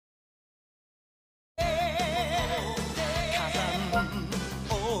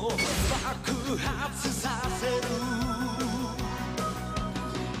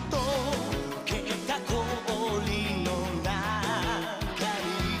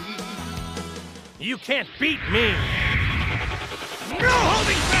You can't beat me! No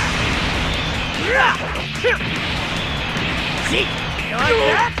holding back! See? You like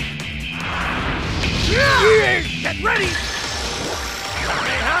that? Get ready!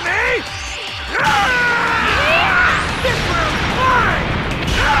 Kamehameha! This round's mine!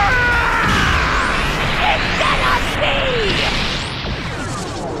 It cannot be!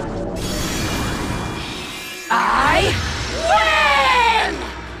 I win!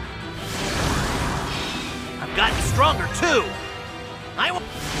 I've gotten stronger too! I will...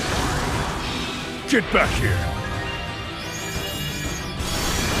 Get back here!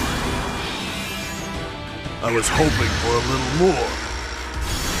 I was hoping for a little more.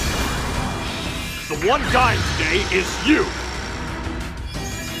 The one dying today is you!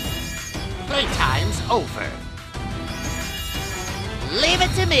 Playtime's over. Leave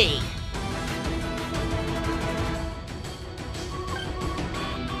it to me.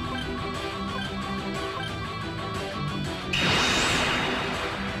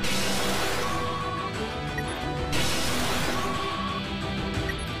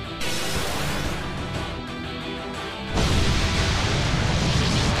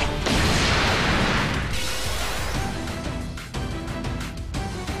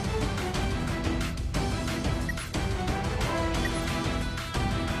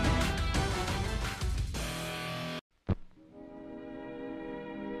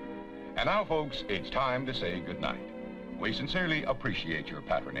 And now, folks, it's time to say goodnight. We sincerely appreciate your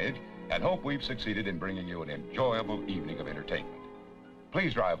patronage and hope we've succeeded in bringing you an enjoyable evening of entertainment.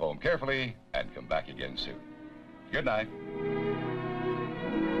 Please drive home carefully and come back again soon. Good night.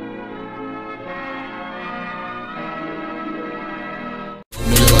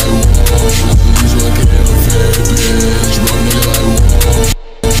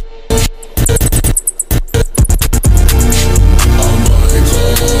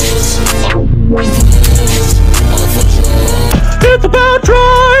 It's about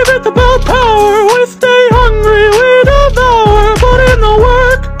drive, it's about power, with